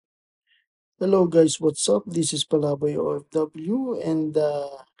Hello guys, what's up? This is Palaboy OFW and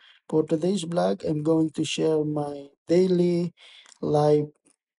for today's vlog, I'm going to share my daily life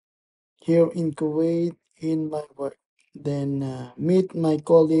here in Kuwait in my work. Then meet my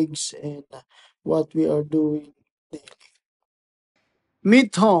colleagues and what we are doing daily.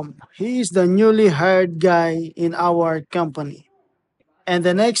 Meet Tom. He is the newly hired guy in our company. And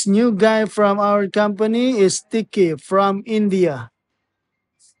the next new guy from our company is Tiki from India.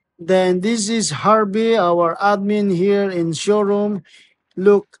 Then this is Harvey, our admin here in showroom.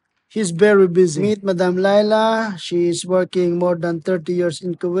 Look, he's very busy. Meet Madam Laila. She is working more than 30 years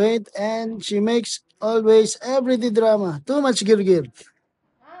in Kuwait and she makes always everyday drama. Too much girgir.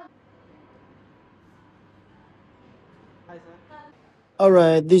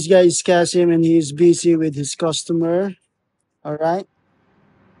 Alright, this guy is Kasim and he's busy with his customer. Alright.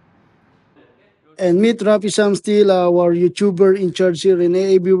 And meet Rafi Samstil, our YouTuber in charge here in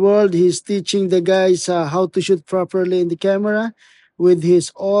AAB World. He's teaching the guys how to shoot properly in the camera with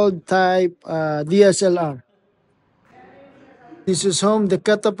his old type DSLR. This is home, the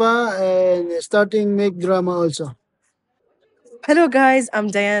Katapa, and starting make drama also. Hello, guys. I'm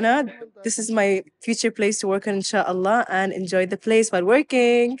Diana. This is my future place to work on, inshallah, and enjoy the place while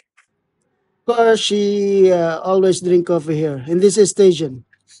working. Of course, she always drink coffee here in this station.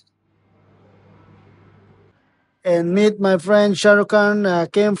 And meet my friend Shahrukh Khan,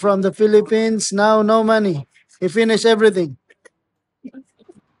 came from the Philippines. Now no money. He finished everything.